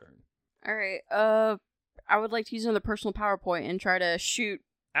is your turn. All right. I would like to use another personal PowerPoint and try to shoot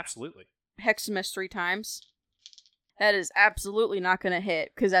Absolutely. Heximus 3 times. That is absolutely not going to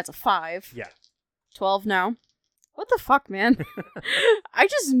hit, because that's a 5. Yeah. 12 now. What the fuck, man? I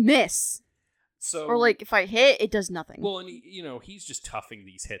just miss. So, Or, like, if I hit, it does nothing. well, and he's just toughing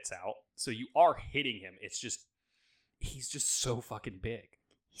these hits out. So you are hitting him. It's just, he's just so fucking big.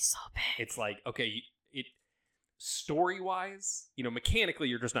 He's so big. It's like, okay, story-wise, mechanically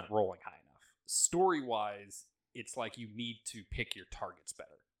you're just not rolling high enough. Story-wise, it's like you need to pick your targets better.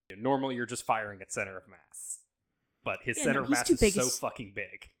 Normally you're just firing at center of mass. But his Yeah, center no, of he's mass too is big. so He's- fucking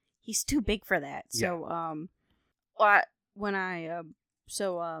big. He's too big for that. Yeah.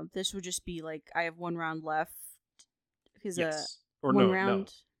 So, this would just be, like, I have 1 round left. Because, Yes. Or one no,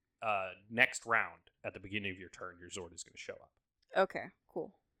 round. no. Next round, at the beginning of your turn, your Zord is going to show up. Okay,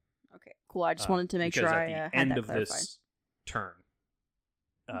 cool. Okay, cool. I just wanted to make sure because I at the had end that of clarified. this turn,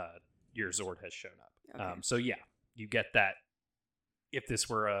 your Zord has shown up. Okay. So yeah, you get that. If this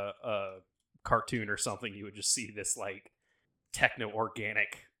were a cartoon or something, you would just see this like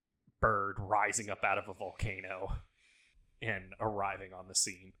techno-organic bird rising up out of a volcano and arriving on the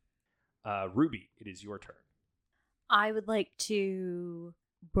scene. Ruby, it is your turn. I would like to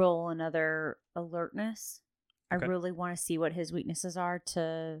roll another alertness. Okay. I really want to see what his weaknesses are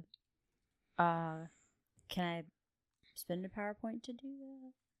to can I spend a PowerPoint to do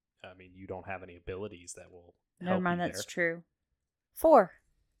that? I mean, you don't have any abilities that will Never help mind, you that's there. true. 4.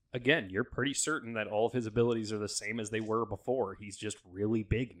 Again, you're pretty certain that all of his abilities are the same as they were before. He's just really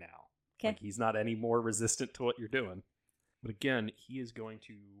big now. Okay. Like, he's not any more resistant to what you're doing. But again, he is going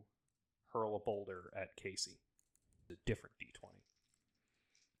to hurl a boulder at Casey. A different D20.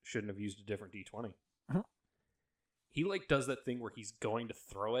 Shouldn't have used a different D20. Uh-huh. He does that thing where he's going to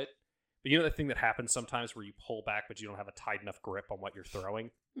throw it. But you know that thing that happens sometimes where you pull back but you don't have a tight enough grip on what you're throwing?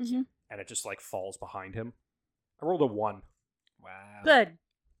 Mm-hmm. And it just falls behind him. I rolled a 1. Wow. Good.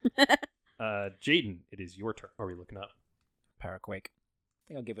 Jaden, it is your turn. Are we looking up? Paraquake. I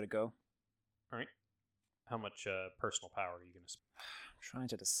think I'll give it a go. All right. How much personal power are you going to spend? I'm trying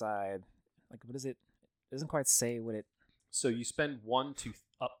to decide. Like, what is it? It doesn't quite say what it. So you spend 1 to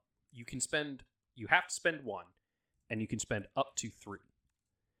you have to spend 1, and you can spend up to 3.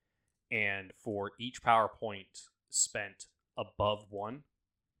 And for each power point spent above 1,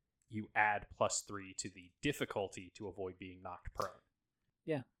 you add +3 to the difficulty to avoid being knocked prone.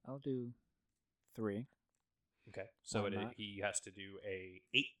 Yeah, I'll do 3. Okay, so Why not? he has to do a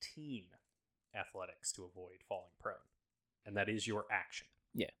 18 athletics to avoid falling prone, and that is your action.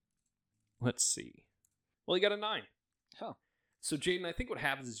 Yeah. Let's see. Well, he got a 9. Oh. So, Jaden, I think what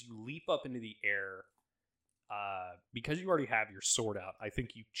happens is you leap up into the air. Because you already have your sword out, I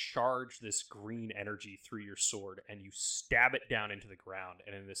think you charge this green energy through your sword and you stab it down into the ground.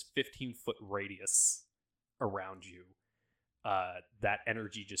 And in this 15-foot radius around you, that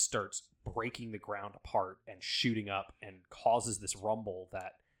energy just starts breaking the ground apart and shooting up and causes this rumble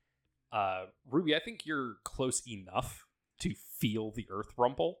that, Ruby, I think you're close enough to feel the earth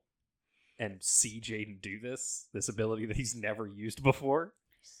rumble and see Jaden do this ability that he's never used before.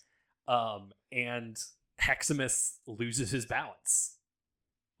 And Heximus loses his balance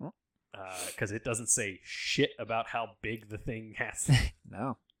because it doesn't say shit about how big the thing has.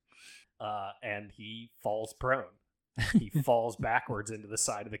 No. And he falls prone. He falls backwards into the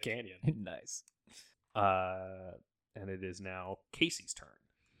side of the canyon. Nice. And it is now Casey's turn.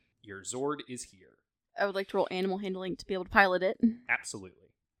 Your Zord is here. I would like to roll animal handling to be able to pilot it. Absolutely.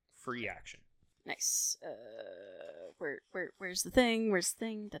 Free action. Nice. Where's the thing? Where's the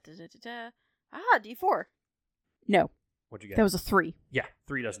thing? Da, da, da, da, da. Ah, D4. No, What'd you get? that was a 3. Yeah,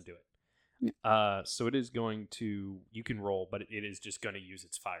 3 doesn't do it. So it is going to... You can roll, but it is just going to use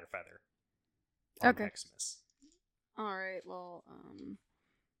its fire feather on Okay. Heximus. All right. Well,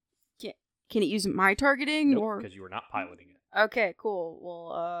 can it use my targeting Nope, or? because you are not piloting it. Okay, cool.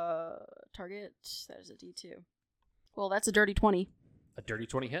 Well, target. That is a D2. Well, that's a dirty 20, A dirty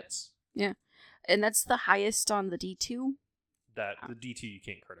 20 hits. and that's the highest on the D2. That the D2 you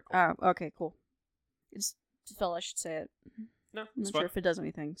can't critical. Oh, okay, cool. Just felt I should say it. No, I'm it's not fine. sure if it does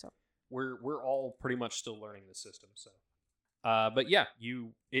anything. So We're all pretty much still learning the system. So, but yeah,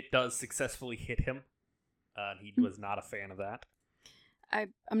 it does successfully hit him. He was not a fan of that.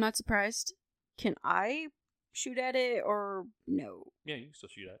 I'm not surprised. Can I shoot at it or no? Yeah, you can still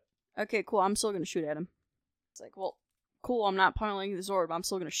shoot at it. Okay, cool. I'm still gonna shoot at him. It's like, well, cool. I'm not piloting the Zord, but I'm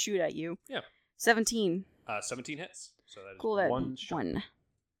still gonna shoot at you. Yeah. 17. 17 hits. So that is Cool. That one shot. one.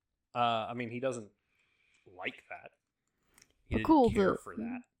 I mean, he doesn't like that. He But didn't cool, care the- for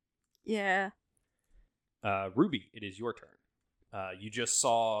that. Yeah. Ruby, it is your turn. You just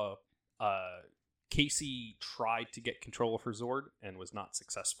saw Casey tried to get control of her Zord and was not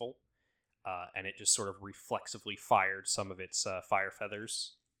successful. And it just sort of reflexively fired some of its fire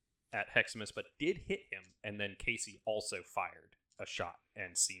feathers at Heximus, but did hit him. And then Casey also fired a shot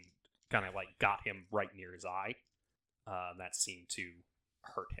and seemed kind of like got him right near his eye. That seemed to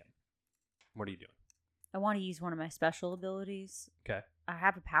hurt him. What are you doing? I want to use one of my special abilities. Okay. I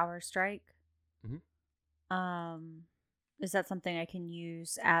have a power strike. Mhm. Is that something I can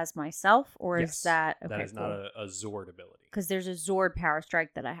use as myself, or Yes, is that okay? that is not a Zord ability. Because there's a Zord power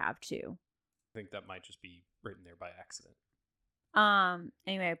strike that I have too. I think that might just be written there by accident.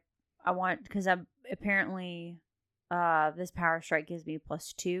 Anyway, I want because I'm apparently this power strike gives me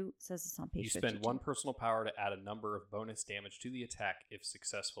 +2. It says it's on page You spend 52. 1 personal power to add a number of bonus damage to the attack. If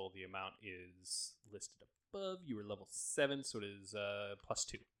successful, the amount is listed above. You are level 7, so it is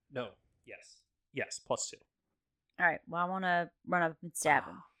 +2. No. Yes, +2. All right. Well, I want to run up and stab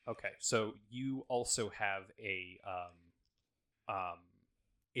him. Okay, so you also have a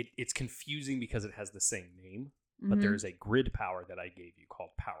it's confusing because it has the same name, but Mhm. there is a grid power that I gave you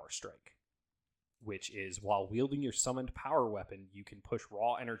called Power Strike, which is while wielding your summoned power weapon, you can push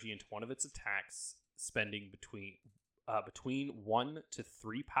raw energy into one of its attacks, spending between 1 to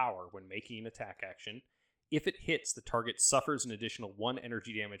 3 power when making an attack action. If it hits, the target suffers an additional 1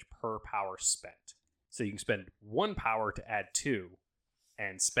 energy damage per power spent. So you can spend 1 power to add 2,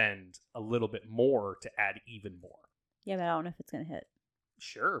 and spend a little bit more to add even more. Yeah, but I don't know if it's gonna hit.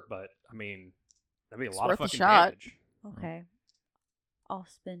 Sure, but I mean, that'd be a It's lot of worth a fucking shot. damage. Okay. I'll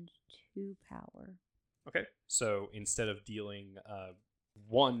spend 2 power. Okay, so instead of dealing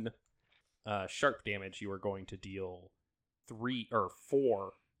 1 sharp damage, you are going to deal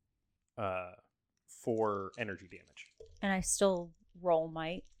 4 energy damage. And I still roll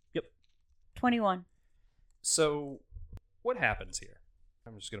might. Yep. 21. So what happens here?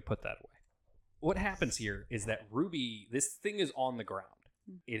 I'm just going to put that away. What happens here is that Ruby, this thing is on the ground.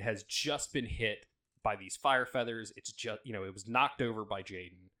 It has just been hit by these fire feathers. It's just, it was knocked over by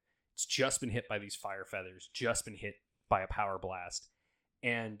Jaden. It's just been hit by these fire feathers, just been hit by a power blast.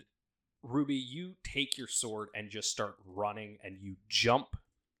 And Ruby, you take your sword and just start running, and you jump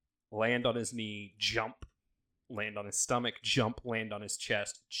land on his knee, jump, land on his stomach, jump, land on his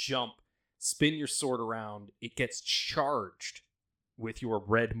chest, jump, spin your sword around. It gets charged with your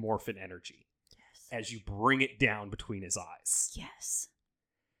red Morphin energy as you bring it down between his eyes. Yes.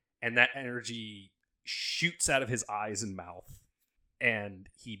 And that energy shoots out of his eyes and mouth, and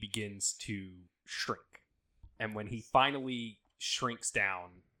he begins to shrink. And when he finally shrinks down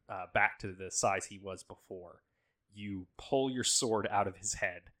back to the size he was before, you pull your sword out of his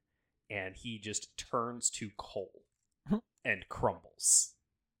head, and he just turns to coal and crumbles.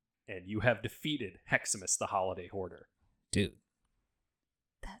 And you have defeated Heximus the Holiday Hoarder. Dude,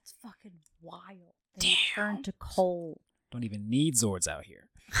 That's fucking wild. They turn to coal. don't even need Zords out here.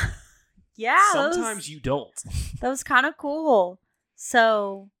 Yeah. Sometimes you don't. That was kind of cool.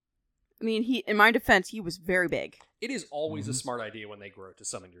 So, I mean, in my defense, he was very big. It is always a Mhm. smart idea when they grow to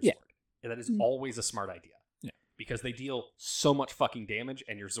summon your Yeah. sword. And that is always a smart idea. Yeah. Because they deal so much fucking damage,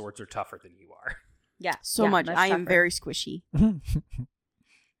 and your Zords are tougher than you are. yeah. So yeah, much. I am tougher. very squishy.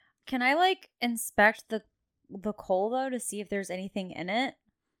 Can I, inspect the coal, though, to see if there's anything in it?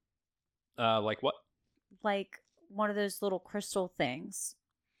 Like what? Like one of those little crystal things.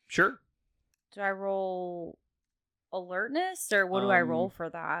 Sure. Do I roll alertness, or what do I roll for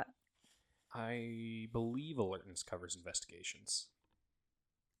that? I believe alertness covers investigations.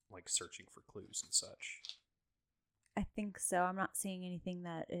 Like searching for clues and such. I think so. I'm not seeing anything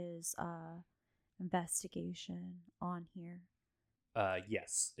that is investigation on here.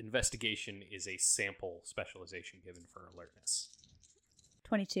 Yes. Investigation is a sample specialization given for alertness.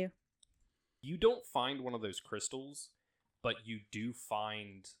 22. You don't find one of those crystals, but you do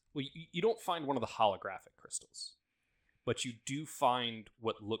find... Well, you don't find one of the holographic crystals. But you do find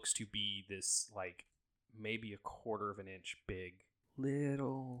what looks to be this, maybe a quarter of an inch big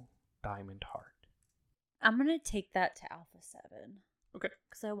little diamond heart. I'm going to take that to Alpha 7. Okay.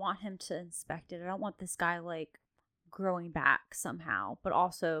 Because I want him to inspect it. I don't want this guy, growing back somehow. But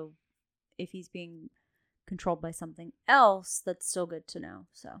also, if he's being controlled by something else, that's still good to know.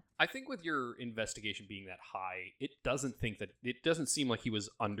 So I think with your investigation being that high, it doesn't seem like he was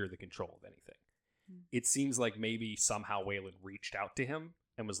under the control of anything. It seems like maybe somehow Waylon reached out to him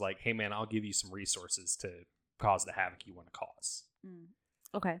and was like, hey man, I'll give you some resources to cause the havoc you want to cause.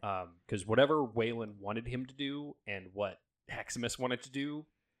 Okay. Because whatever Waylon wanted him to do and what Heximus wanted to do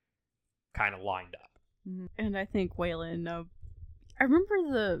kind of lined up. And I think Waylon, I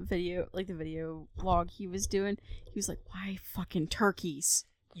remember the video log he was doing. He was like, why fucking turkeys?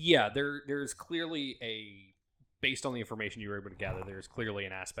 Yeah, there's clearly based on the information you were able to gather, there's clearly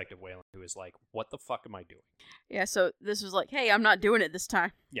an aspect of Waylon who is like, what the fuck am I doing? Yeah, so this was like, hey, I'm not doing it this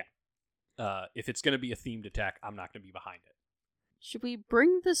time. Yeah. If it's going to be a themed attack, I'm not going to be behind it. Should we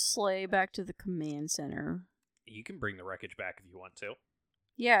bring the sleigh back to the command center? You can bring the wreckage back if you want to.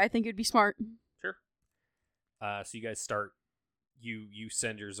 Yeah, I think it'd be smart. Sure. So you guys start, you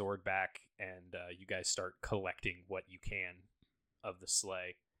send your Zord back, and you guys start collecting what you can of the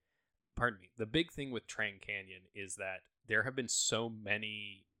sleigh. Pardon me. The big thing with Trang Canyon is that there have been so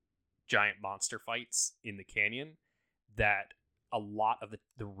many giant monster fights in the canyon that a lot of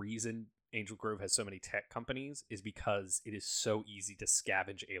the reason Angel Grove has so many tech companies is because it is so easy to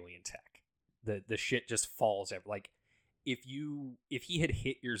scavenge alien tech. The shit just falls every, if he had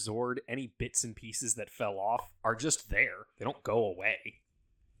hit your Zord, any bits and pieces that fell off are just there. They don't go away.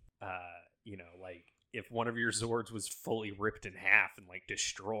 If one of your Zords was fully ripped in half and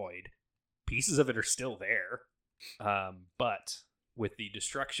destroyed, pieces of it are still there. But with the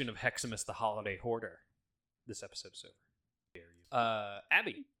destruction of Heximus the Holiday Hoarder, this episode's over.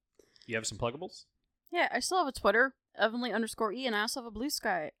 Abby, you have some pluggables? Yeah, I still have a Twitter, Evanly_E, and I also have a Blue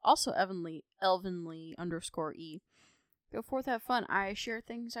Sky, also Elvenly_E. Go forth, have fun. I share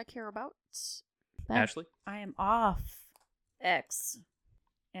things I care about. Ashley? I am off X,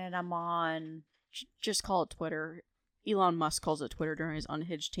 and I'm on... Just call it Twitter. Elon Musk calls it Twitter during his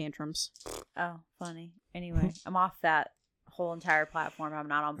unhinged tantrums. Oh, funny. Anyway, I'm off that whole entire platform. I'm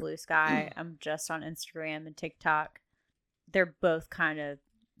not on Blue Sky. I'm just on Instagram and TikTok. They're both kind of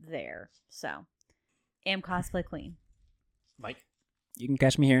there. So, am cosplay queen. Mike? You can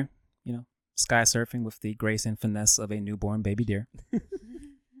catch me here, sky surfing with the grace and finesse of a newborn baby deer.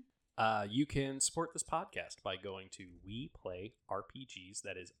 You can support this podcast by going to We Play RPGs,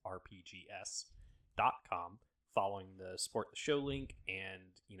 that is rpgs.com, following the support the show link, and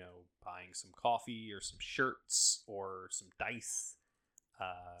buying some coffee or some shirts or some dice.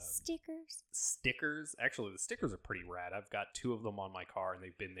 Stickers. Actually, the stickers are pretty rad. I've got 2 of them on my car, and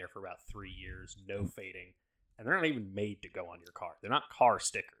they've been there for about 3 years, no fading. And they're not even made to go on your car. They're not car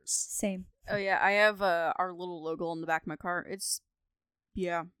stickers. Same. Oh yeah, I have our little logo on the back of my car. It's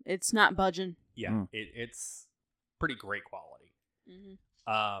Yeah, it's not budging. Yeah, it's pretty great quality.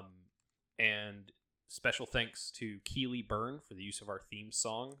 Mm-hmm. And special thanks to Keely Byrne for the use of our theme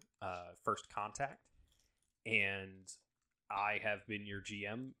song, First Contact. And I have been your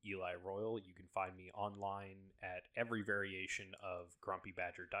GM, Eli Royal. You can find me online at every variation of Grumpy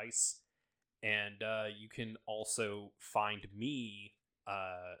Badger Dice. And you can also find me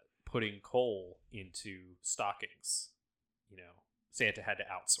putting coal into stockings. You know, Santa had to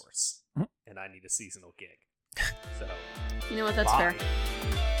outsource, and I need a seasonal gig. So, You know what? That's bye. fair.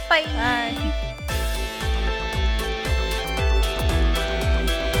 Bye. Bye.